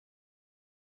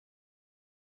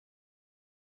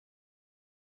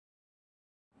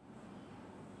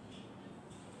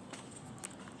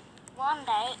One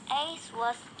day, Ace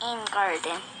was in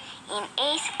garden. In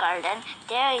Ace's garden,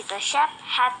 there is a chef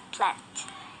hat plant.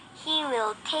 He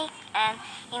will take an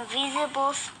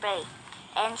invisible spray,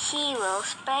 and he will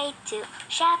spray to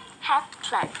chef hat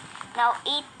plant. Now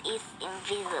it is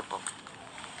invisible.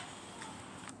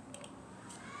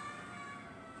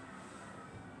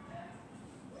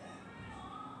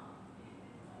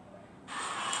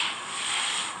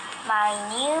 My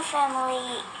new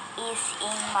family is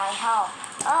in my home.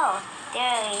 Oh,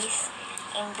 there is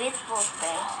invisible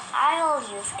spray. I will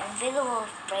use invisible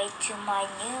spray to my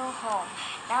new home.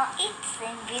 Now it's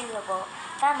invisible.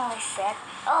 Family said,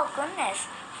 "Oh goodness,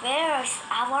 where is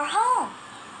our home?"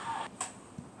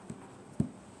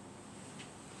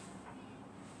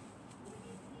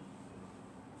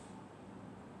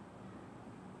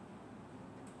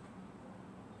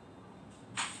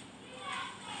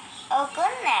 Oh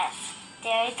goodness,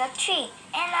 there is a tree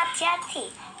and a jetty.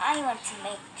 I want to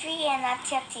make tree and a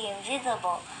jetty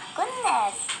invisible.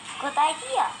 Goodness, good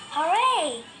idea.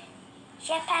 Hooray!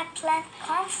 Jetpack plant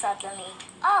comes suddenly.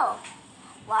 Oh,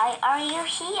 why are you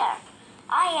here?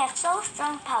 I have so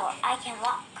strong power I can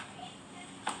walk